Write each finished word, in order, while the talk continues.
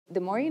the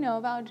more you know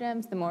about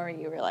gems, the more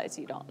you realize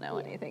you don't know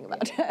anything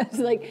about gems.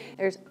 Like,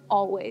 there's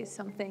always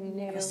something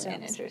new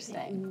and interesting.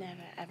 It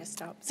never, ever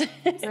stops.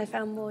 I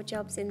found more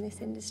jobs in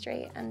this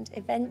industry and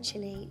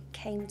eventually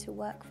came to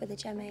work for the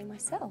GMA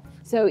myself.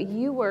 So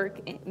you work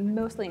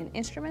mostly in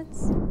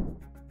instruments?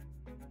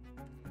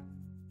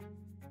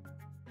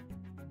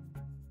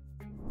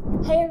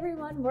 Hey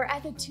everyone, we're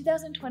at the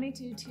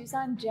 2022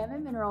 Tucson Gem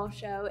and Mineral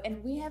Show,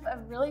 and we have a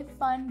really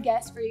fun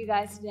guest for you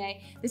guys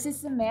today. This is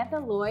Samantha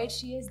Lloyd.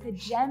 She is the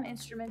Gem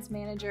Instruments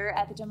Manager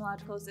at the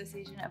Gemmological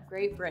Association of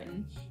Great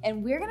Britain,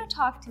 and we're going to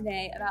talk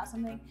today about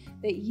something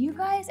that you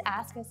guys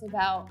ask us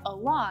about a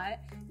lot,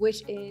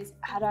 which is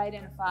how to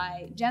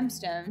identify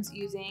gemstones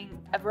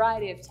using a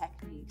variety of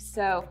techniques.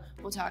 So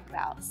we'll talk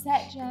about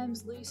set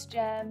gems, loose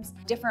gems,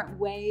 different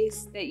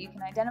ways that you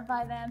can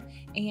identify them,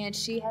 and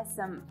she has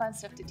some fun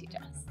stuff to teach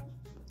us.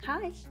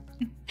 Hi.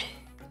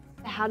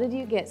 How did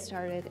you get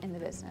started in the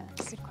business?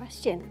 Good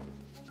question.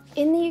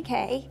 In the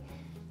UK,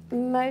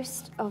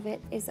 most of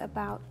it is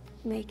about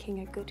making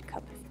a good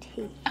cup of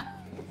tea.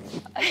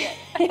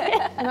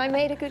 And I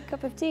made a good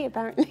cup of tea,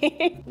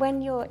 apparently.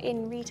 When you're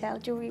in retail,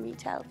 jewelry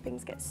retail,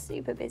 things get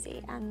super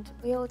busy and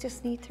we all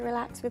just need to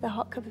relax with a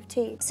hot cup of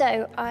tea.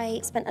 So I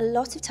spent a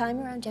lot of time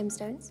around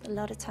gemstones, a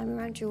lot of time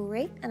around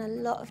jewelry, and a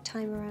lot of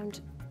time around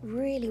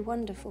really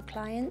wonderful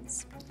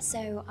clients.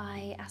 So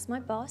I asked my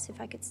boss if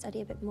I could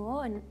study a bit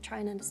more and try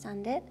and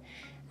understand it.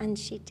 And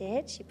she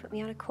did. She put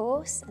me on a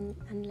course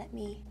and let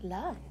me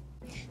learn.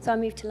 So I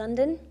moved to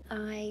London.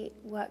 I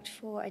worked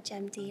for a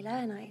gem dealer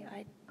and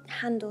I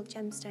handled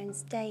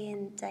gemstones day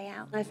in, day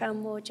out. I found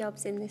more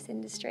jobs in this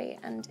industry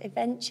and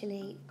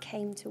eventually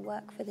came to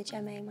work for the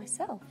GMA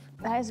myself.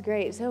 That is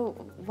great. So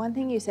one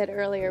thing you said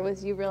earlier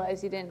was you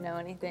realized you didn't know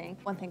anything.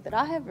 One thing that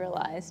I have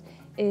realized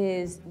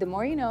is the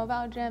more you know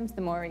about gems,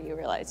 the more you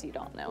realize you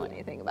don't know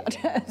anything about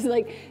gems.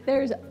 Like,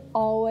 there's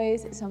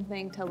always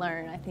something to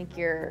learn. I think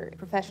your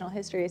professional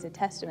history is a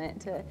testament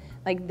to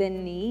like the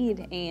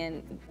need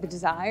and the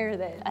desire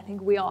that I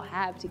think we all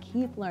have to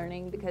keep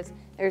learning, because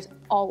there's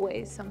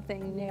always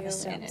something new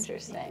and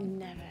interesting. It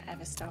never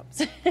ever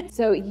stops.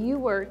 So you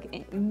work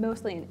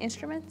mostly in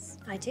instruments?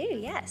 I do,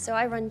 yeah. So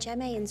I run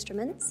GMA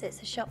Instruments.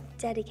 It's a shop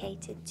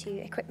dedicated to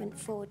equipment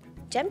for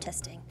gem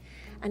testing,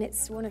 and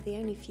it's one of the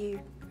only few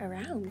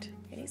around.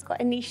 It's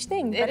quite a niche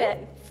thing, but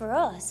for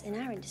us in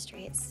our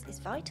industry, it's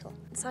vital.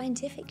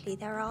 Scientifically,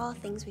 there are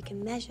things we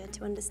can measure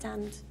to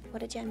understand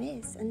what a gem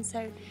is, and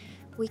so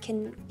we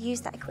can use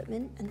that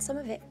equipment, and some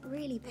of it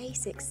really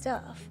basic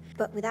stuff,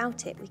 but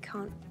without it, we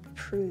can't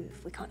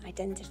prove, we can't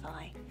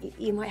identify.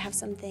 You might have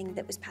something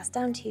that was passed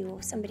down to you,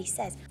 or somebody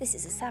says, this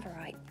is a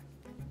savarite.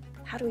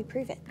 How do we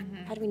prove it?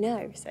 How do we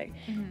know? So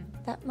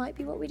that might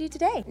be what we do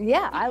today.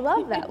 Yeah, I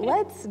love that.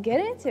 Let's get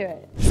into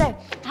it. So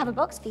I have a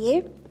box for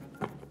you.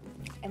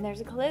 And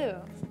there's a clue.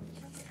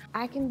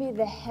 I can be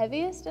the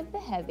heaviest of the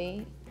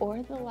heavy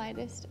or the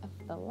lightest of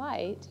the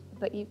light,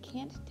 but you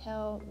can't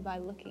tell by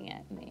looking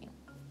at me.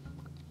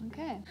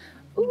 Okay.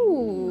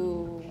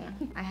 Ooh,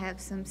 I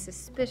have some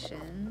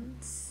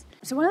suspicions.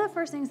 So one of the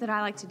first things that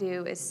I like to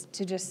do is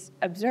to just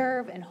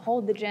observe and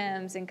hold the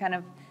gems and kind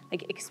of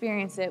like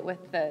experience it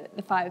with the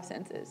five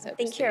senses. So I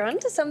think you're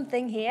onto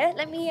something here.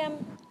 Let me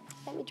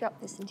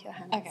drop this into your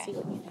hand and see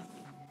what you think.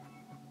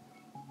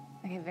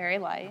 Okay, very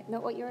light.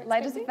 Not what you're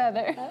expecting? Light as a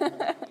feather.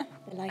 Oh,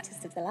 the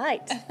lightest of the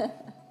light.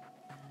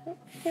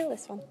 Feel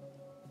this one.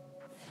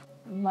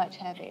 Much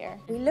heavier.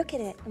 We look at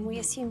it and we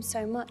assume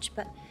so much,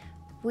 but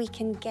we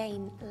can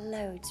gain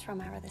loads from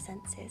our other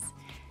senses.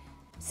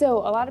 So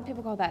a lot of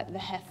people call that the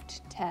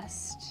Heft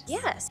Test.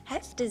 Yes,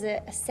 Heft is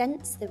a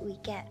sense that we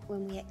get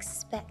when we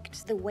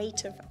expect the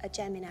weight of a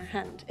gem in our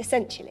hand,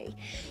 essentially.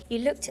 You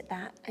looked at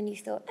that and you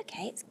thought,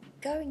 okay, it's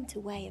going to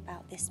weigh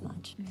about this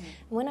much. And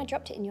when I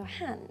dropped it in your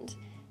hand,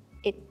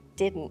 it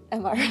didn't,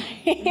 am I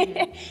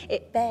right?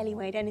 It barely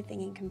weighed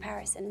anything in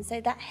comparison. And so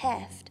that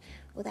heft,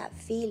 or that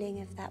feeling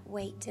of that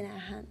weight in our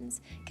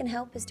hands, can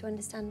help us to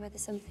understand whether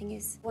something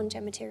is one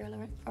gem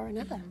material or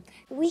another.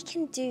 We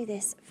can do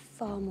this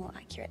far more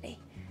accurately.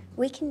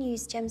 We can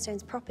use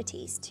gemstones'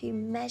 properties to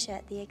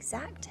measure the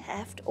exact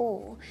heft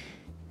or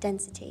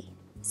density,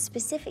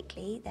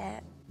 specifically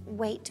their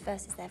weight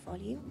versus their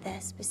volume,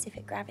 their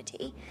specific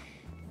gravity,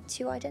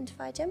 to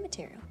identify a gem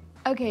material.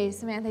 Okay,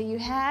 Samantha, you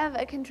have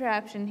a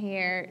contraption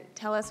here.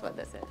 Tell us what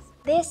this is.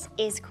 This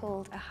is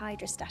called a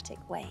hydrostatic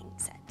weighing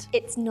set.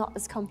 It's not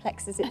as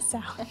complex as it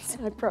sounds,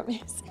 I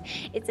promise.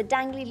 It's a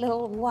dangly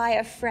little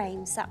wire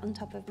frame sat on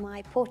top of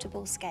my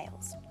portable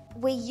scales.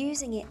 We're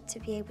using it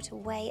to be able to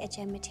weigh a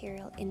gem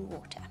material in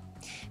water,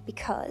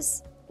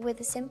 because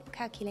with a simple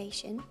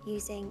calculation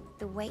using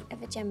the weight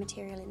of a gem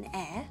material in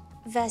air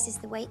versus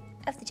the weight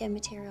of the gem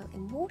material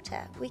in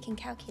water, we can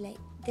calculate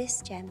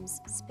this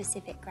gem's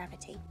specific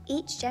gravity.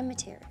 Each gem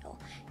material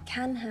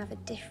can have a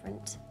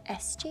different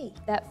SG.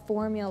 That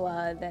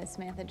formula that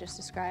Samantha just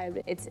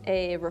described, it's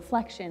a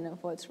reflection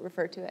of what's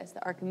referred to as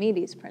the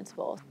Archimedes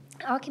principle.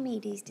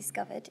 Archimedes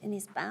discovered in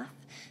his bath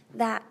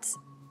that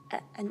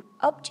an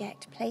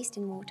object placed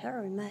in water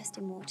or immersed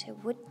in water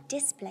would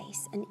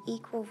displace an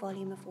equal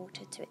volume of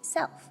water to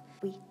itself.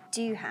 We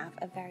do have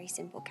a very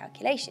simple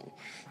calculation.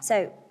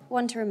 So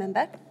one to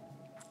remember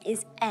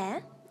is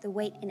air, the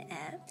weight in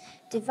air,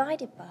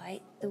 divided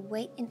by the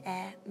weight in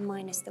air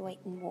minus the weight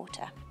in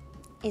water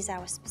is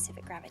our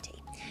specific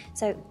gravity.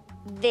 So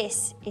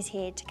this is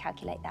here to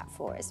calculate that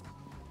for us.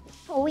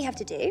 All we have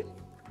to do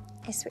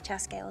is switch our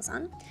scales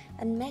on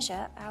and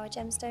measure our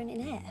gemstone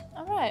in air.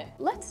 All right,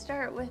 let's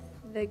start with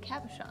the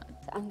cabochon.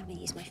 So I'm going to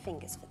use my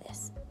fingers for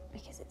this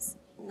because it's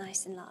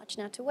nice and large.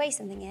 Now, to weigh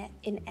something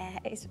in air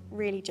is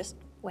really just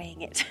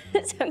weighing it.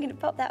 So I'm going to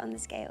pop that on the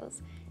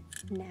scales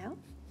now.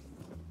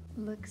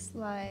 Looks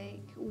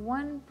like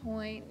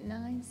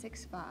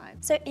 1.965.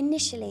 So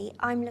initially,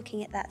 I'm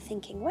looking at that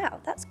thinking, wow,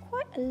 that's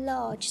quite a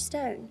large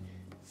stone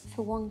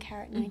for 1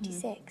 carat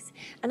 96.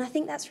 And I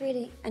think that's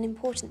really an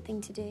important thing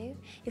to do.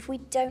 If we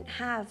don't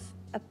have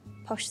a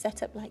posh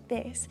setup like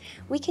this,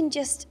 we can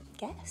just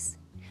guess.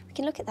 We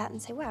can look at that and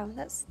say, wow,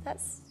 that's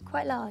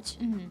quite large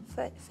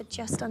for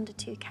just under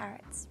 2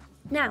 carats.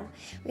 Now,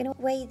 we're going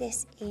to weigh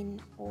this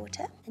in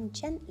water and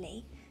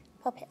gently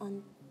pop it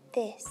on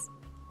this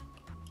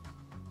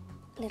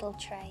little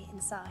tray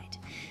inside.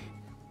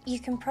 You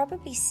can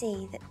probably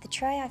see that the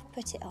tray I've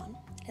put it on,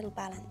 little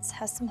balance,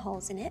 has some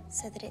holes in it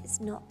so that it's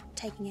not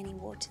taking any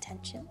water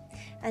tension,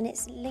 and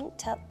it's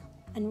linked up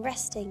and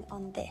resting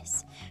on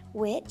this,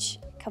 which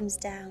comes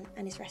down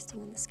and is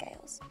resting on the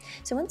scales.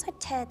 So once I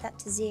teared that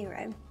to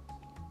 0,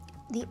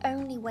 the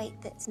only weight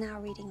that's now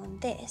reading on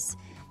this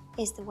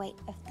is the weight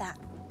of that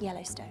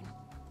yellow stone,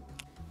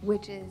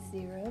 which is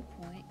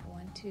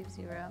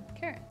 0.120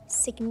 carats.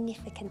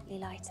 Significantly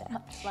lighter.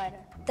 Much lighter.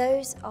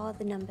 Those are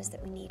the numbers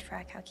that we need for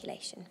our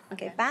calculation. We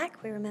go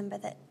back, we remember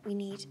that we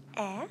need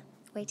air,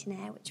 weight in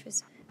air, which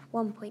was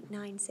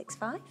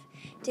 1.965,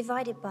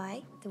 divided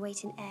by the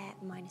weight in air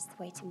minus the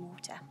weight in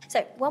water.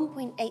 So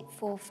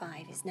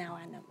 1.845 is now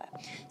our number.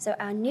 So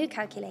our new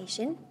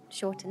calculation,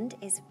 shortened,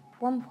 is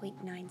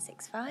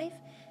 1.965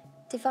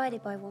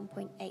 divided by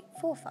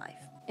 1.845.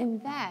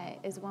 And that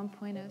is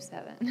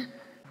 1.07.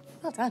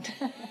 Well done.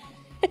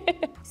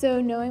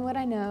 So knowing what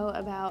I know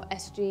about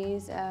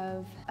SGs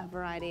of a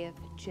variety of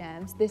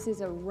gems, this is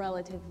a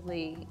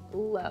relatively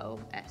low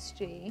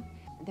SG.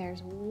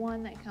 There's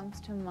one that comes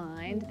to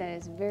mind that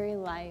is very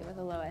light with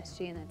a low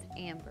SG, and that's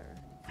amber.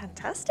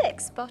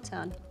 Fantastic, spot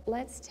on.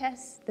 Let's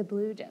test the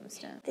blue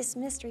gemstone. This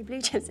mystery blue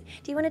gemstone.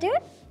 Do you want to do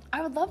it?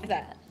 I would love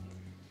that.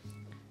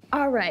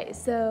 All right,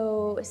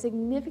 so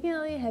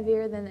significantly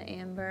heavier than the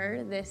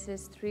amber. This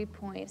is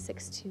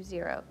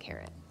 3.620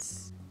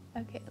 carats.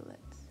 Okay,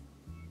 let's.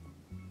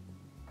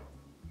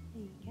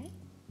 There you go.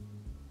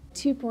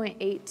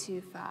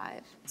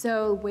 2.825.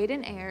 So weight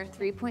in air,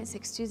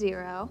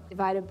 3.620,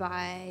 divided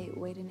by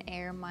weight in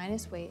air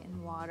minus weight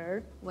in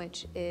water,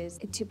 which is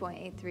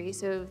 2.83.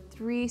 So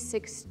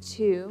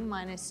 362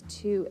 minus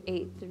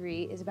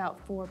 283 is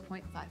about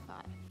 4.55.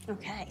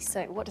 Okay,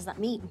 so what does that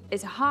mean?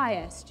 It's a high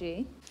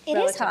SG. It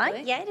is high,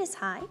 yeah, it is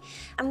high.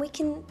 And we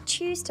can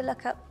choose to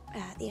look up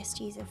the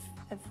SGs of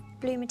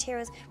blue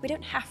materials. We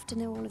don't have to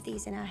know all of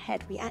these in our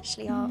head. We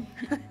actually are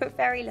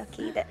very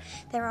lucky that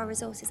there are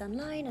resources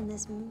online, and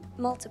there's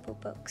multiple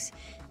books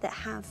that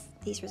have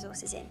these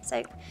resources in.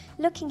 So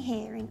looking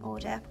here in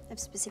order of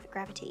specific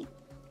gravity,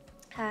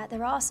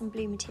 there are some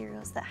blue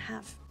materials that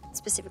have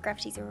specific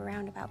gravities of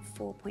around about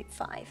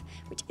 4.5,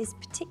 which is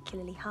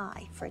particularly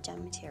high for a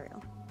gem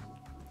material.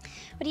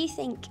 What do you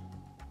think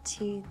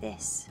to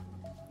this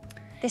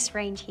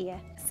range here?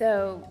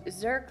 So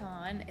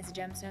zircon is a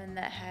gemstone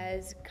that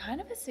has kind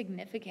of a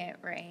significant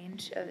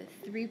range of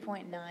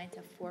 3.9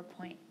 to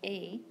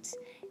 4.8,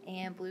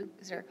 and blue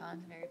zircon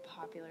is a very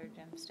popular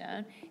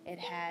gemstone. It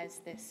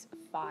has this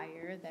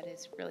fire that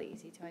is really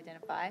easy to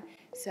identify.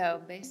 So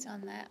based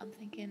on that, I'm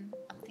thinking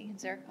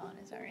zircon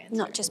is our answer.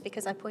 Not just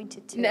because I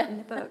pointed to it in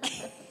the book.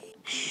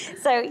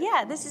 So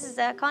yeah, this is a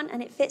zircon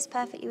and it fits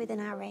perfectly within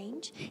our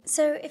range.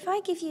 So if I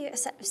give you a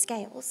set of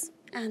scales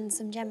and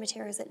some gem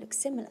materials that look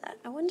similar,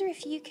 I wonder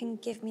if you can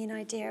give me an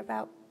idea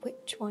about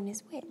which one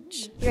is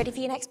which. You ready for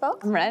your next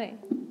box? I'm ready.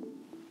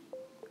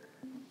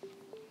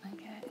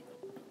 Okay.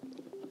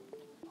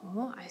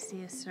 Oh, I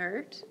see a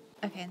cert.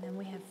 Okay, and then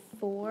we have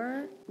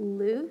 4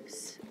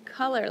 loose,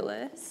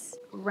 colorless,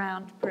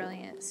 round,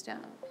 brilliant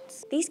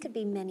stones. These could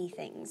be many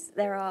things.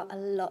 There are a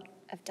lot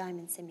of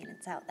diamond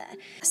simulants out there.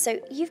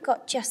 So you've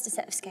got just a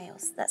set of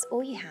scales. That's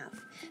all you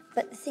have.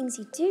 But the things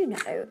you do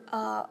know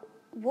are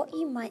what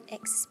you might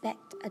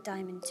expect a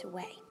diamond to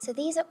weigh. So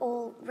these are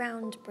all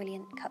round,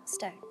 brilliant cut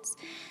stones.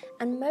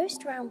 And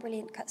most round,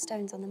 brilliant cut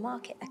stones on the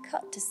market are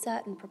cut to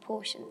certain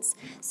proportions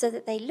so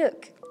that they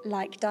look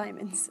like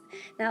diamonds.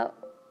 Now,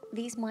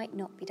 these might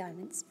not be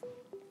diamonds,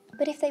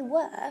 but if they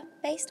were,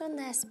 based on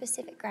their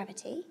specific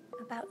gravity,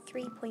 about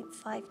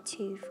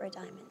 3.52 for a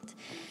diamond,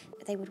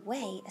 they would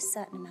weigh a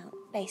certain amount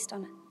based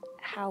on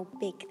how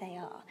big they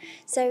are.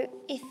 So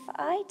if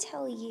I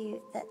tell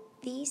you that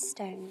these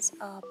stones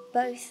are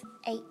both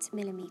 8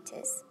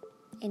 millimeters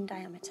in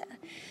diameter,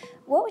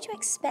 what would you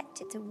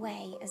expect it to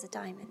weigh as a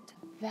diamond?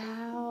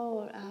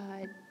 about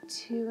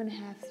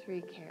 2.5,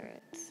 3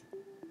 carats.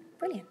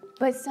 Brilliant.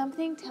 But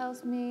something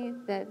tells me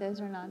that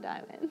those are not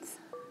diamonds.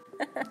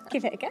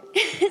 Give it a go.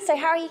 So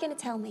how are you going to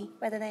tell me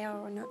whether they are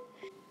or not?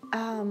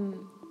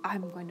 I'm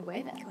going to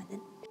weigh them. Go on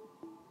then.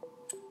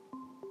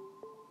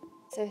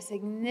 So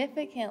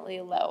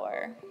significantly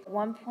lower,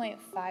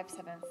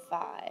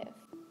 1.575.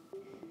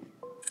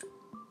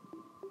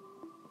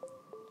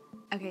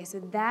 Okay, so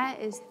that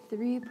is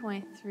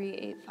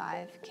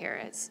 3.385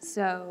 carats.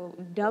 So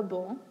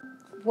double.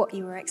 What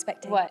you were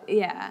expecting. What?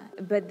 Yeah,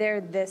 but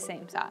they're the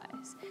same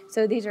size.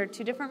 So these are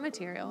two different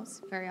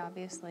materials, very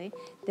obviously.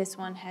 This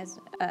one has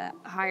a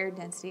higher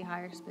density,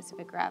 higher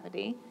specific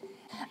gravity.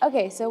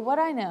 Okay, so what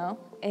I know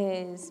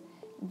is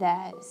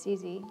that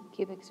CZ,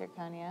 cubic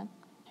zirconia,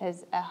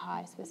 has a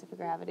high specific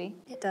gravity.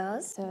 It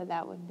does. So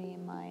that would be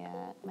my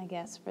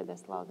guess for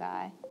this little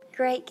guy.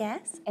 Great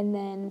guess. And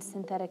then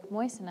synthetic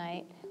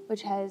moissanite,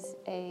 which has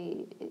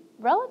a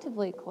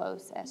relatively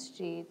close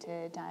SG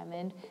to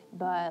diamond,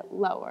 but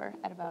lower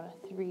at about a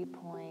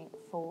 3.4.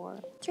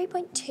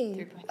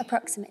 3.2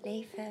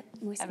 approximately for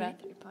moissanite.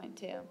 About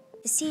 3.2.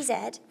 The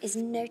CZ is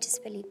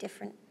noticeably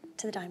different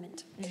to the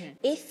diamond.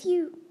 If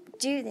you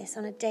do this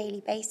on a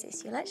daily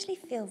basis, you'll actually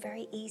feel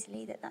very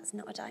easily that that's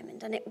not a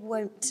diamond, and it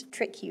won't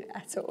trick you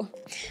at all.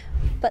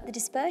 But the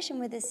dispersion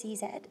with a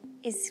CZ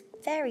is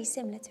very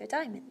similar to a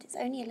diamond. It's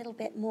only a little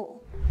bit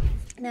more.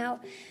 Now,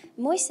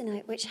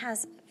 moissanite, which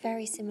has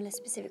very similar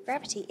specific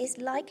gravity, is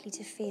likely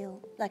to feel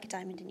like a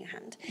diamond in your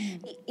hand.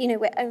 You know,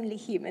 we're only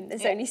human.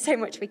 There's only so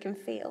much we can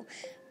feel.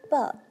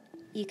 But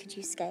you could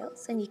use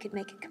scales and you could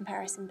make a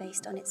comparison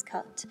based on its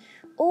cut.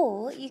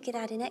 Or you could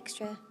add in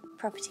extra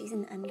properties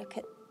and look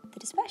at the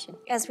dispersion.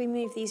 As we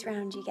move these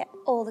round, you get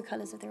all the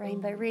colours of the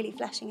rainbow really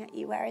flashing at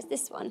you, whereas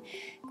this one,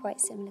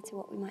 quite similar to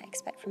what we might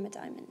expect from a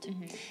diamond.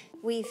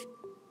 We've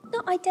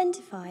not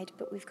identified,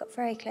 but we've got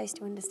very close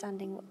to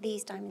understanding what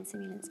these diamond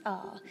simulants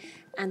are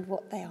and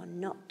what they are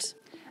not.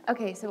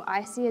 Okay, so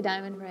I see a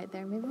diamond right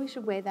there. Maybe we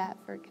should weigh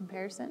that for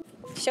comparison.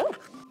 Sure.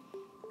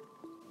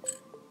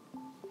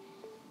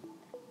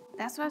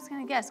 That's what I was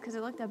going to guess, because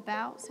it looked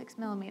about 6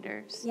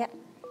 millimeters. Yep.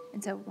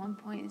 And so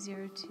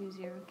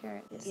 1.020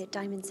 carats. Your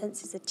diamond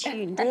senses are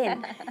tuned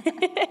in.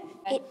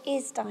 It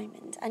is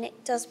diamond, and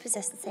it does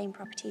possess the same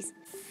properties.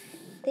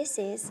 This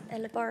is a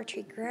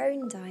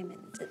laboratory-grown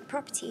diamond. The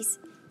properties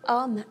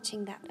are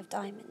matching that of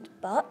diamond,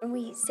 but when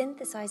we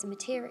synthesize a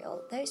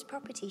material, those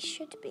properties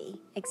should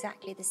be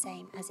exactly the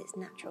same as its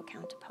natural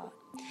counterpart.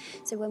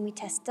 So when we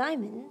test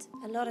diamond,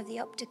 a lot of the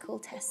optical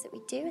tests that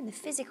we do and the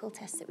physical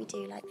tests that we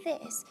do like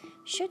this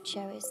should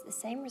show us the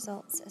same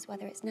results as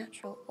whether it's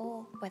natural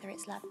or whether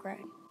it's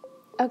lab-grown.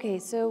 Okay,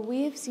 so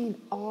we've seen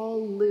all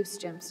loose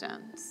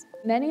gemstones.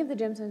 Many of the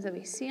gemstones that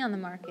we see on the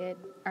market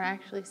are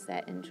actually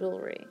set in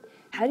jewelry.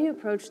 How do you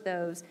approach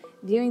those,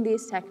 viewing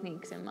these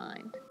techniques in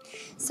mind?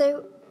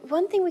 So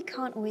one thing we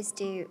can't always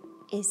do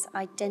is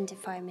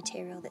identify a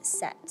material that's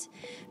set,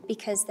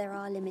 because there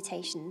are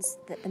limitations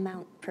that the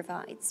mount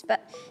provides.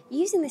 But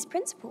using this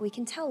principle, we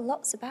can tell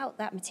lots about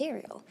that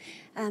material.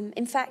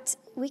 In fact,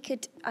 we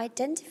could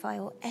identify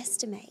or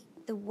estimate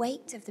the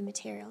weight of the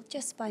material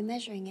just by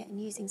measuring it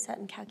and using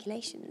certain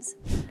calculations.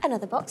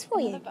 Another box for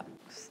you. Another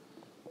box.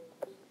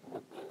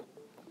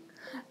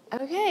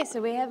 Okay, so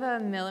we have a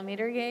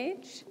millimeter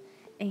gauge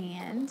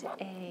and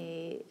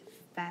a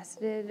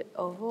faceted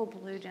oval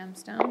blue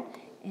gemstone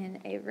in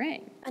a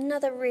ring.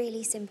 Another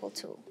really simple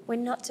tool. We're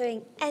not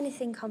doing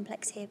anything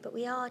complex here, but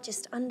we are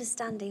just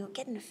understanding or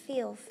getting a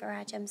feel for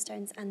our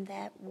gemstones and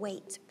their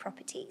weight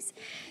properties.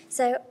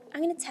 So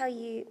I'm going to tell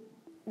you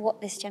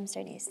what this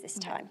gemstone is this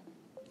time.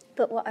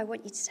 But what I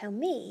want you to tell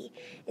me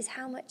is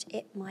how much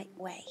it might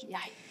weigh.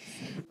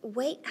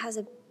 Weight has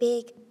a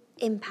big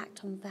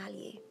impact on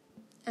value.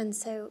 And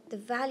so the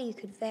value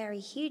could vary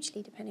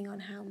hugely depending on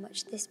how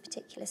much this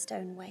particular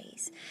stone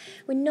weighs.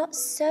 We're not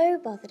so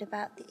bothered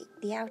about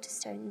the outer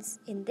stones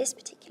in this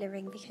particular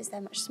ring because they're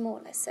much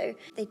smaller, so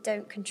they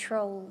don't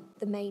control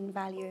the main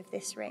value of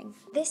this ring.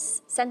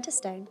 This center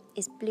stone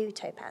is blue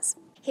topaz.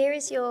 Here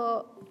is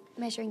your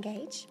measuring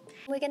gauge.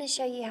 We're going to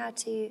show you how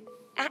to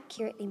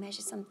accurately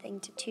measure something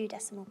to 2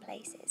 decimal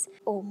places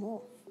or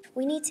more.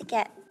 We need to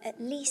get at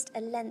least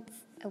a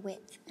length, a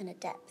width, and a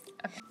depth.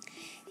 Okay.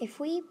 If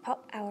we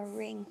pop our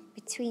ring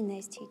between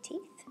those 2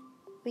 teeth,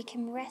 we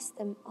can rest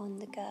them on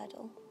the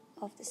girdle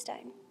of the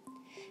stone.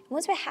 And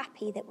once we're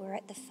happy that we're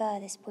at the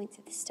furthest point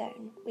of the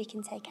stone, we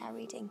can take our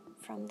reading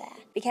from there.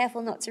 Be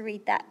careful not to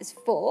read that as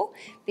 4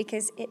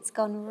 because it's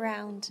gone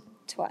round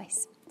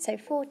twice. So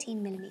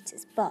 14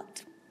 millimeters,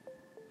 but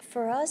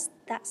for us,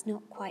 that's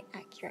not quite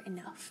accurate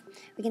enough.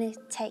 We're going to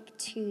take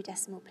 2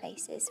 decimal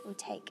places. We'll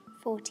take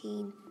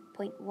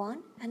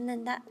 14.1, and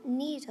then that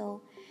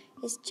needle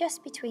is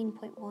just between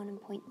 0.1 and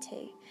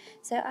 0.2.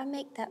 So I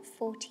make that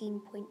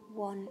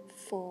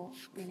 14.14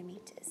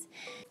 millimeters.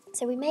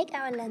 So we make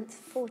our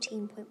length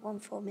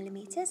 14.14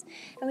 millimeters,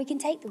 and we can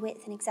take the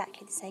width in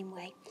exactly the same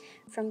way.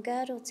 From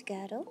girdle to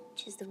girdle,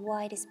 which is the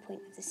widest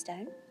point of the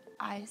stone.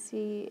 I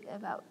see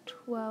about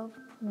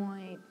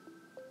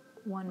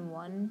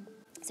 12.11.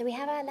 So we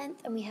have our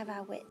length and we have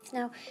our width.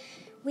 Now,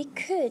 we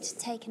could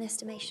take an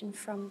estimation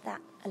from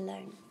that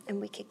alone, and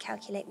we could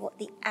calculate what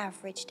the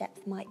average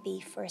depth might be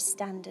for a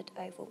standard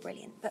oval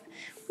brilliant, but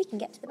we can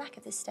get to the back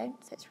of this stone,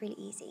 so it's really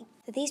easy.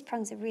 So these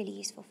prongs are really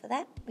useful for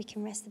that. We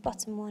can rest the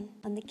bottom one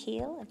on the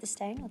keel of the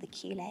stone, or the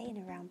culae in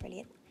a round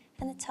brilliant,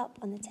 and the top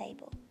on the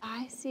table.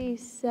 I see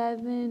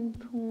 7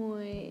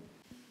 point...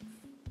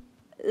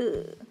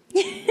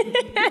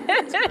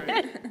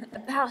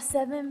 About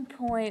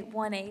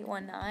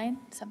 7.1819,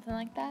 something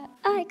like that.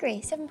 I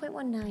agree,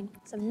 7.19.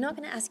 So I'm not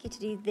going to ask you to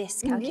do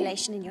this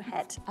calculation in your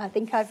head. I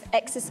think I've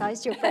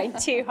exercised your brain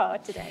too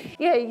hard today.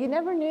 Yeah, you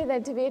never knew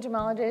that to be a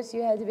gemologist,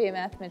 you had to be a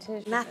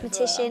mathematician.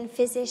 Mathematician,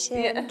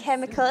 physician,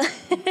 chemical.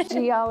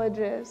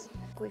 Geologist.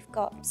 We've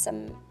got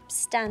some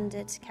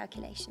standard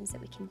calculations that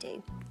we can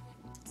do.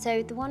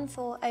 So the one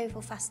for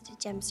oval faceted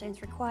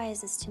gemstones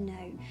requires us to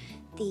know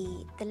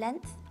the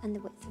length and the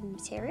width of the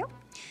material,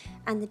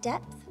 and the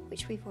depth,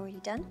 which we've already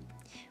done.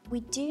 We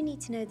do need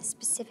to know the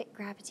specific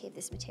gravity of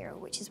this material,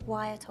 which is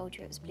why I told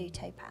you it was blue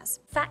topaz.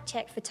 Fact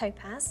check for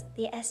topaz,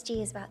 the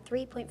SG is about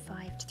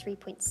 3.5 to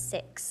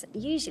 3.6,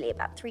 usually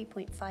about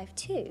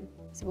 3.52.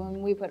 So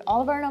when we put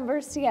all of our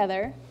numbers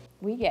together,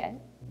 we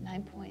get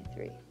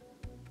 9.3.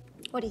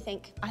 What do you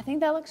think? I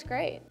think that looks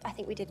great. I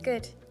think we did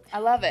good. I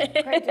love it.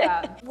 Great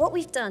job. What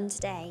we've done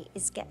today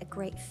is get a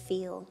great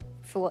feel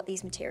for what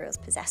these materials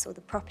possess, or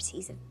the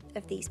properties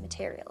of these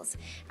materials.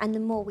 And the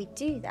more we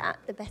do that,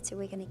 the better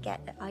we're going to get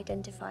at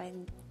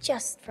identifying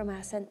just from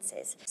our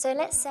senses. So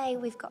let's say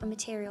we've got a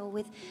material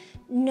with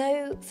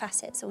no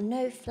facets or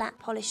no flat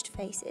polished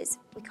faces.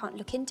 We can't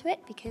look into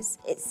it because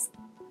it's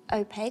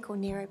opaque or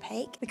near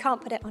opaque. We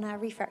can't put it on our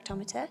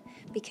refractometer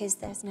because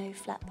there's no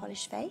flat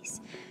polished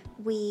face.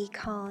 We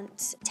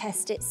can't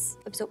test its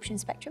absorption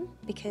spectrum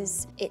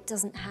because it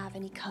doesn't have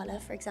any colour,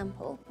 for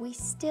example. We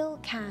still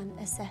can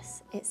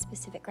assess its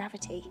specific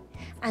gravity,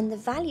 and the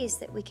values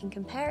that we can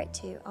compare it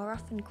to are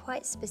often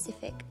quite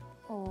specific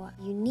or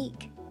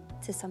unique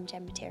to some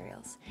gem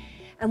materials.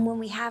 And when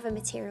we have a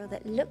material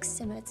that looks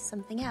similar to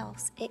something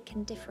else, it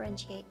can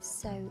differentiate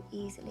so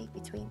easily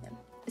between them.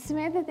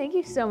 Samantha, thank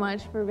you so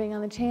much for being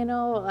on the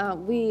channel.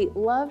 We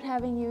loved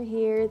having you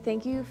here.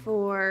 Thank you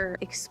for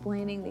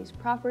explaining these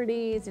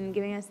properties and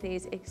giving us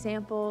these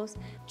examples.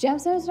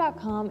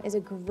 Gemstones.com is a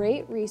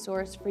great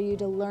resource for you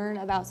to learn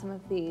about some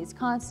of these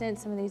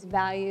constants, some of these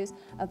values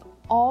of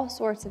all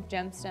sorts of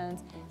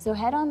gemstones. So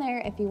head on there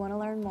if you want to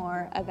learn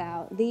more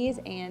about these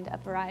and a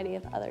variety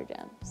of other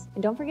gems.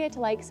 And don't forget to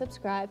like,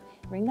 subscribe,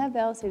 ring that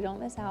bell so you don't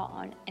miss out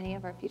on any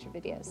of our future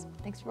videos.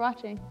 Thanks for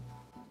watching.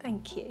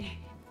 Thank you.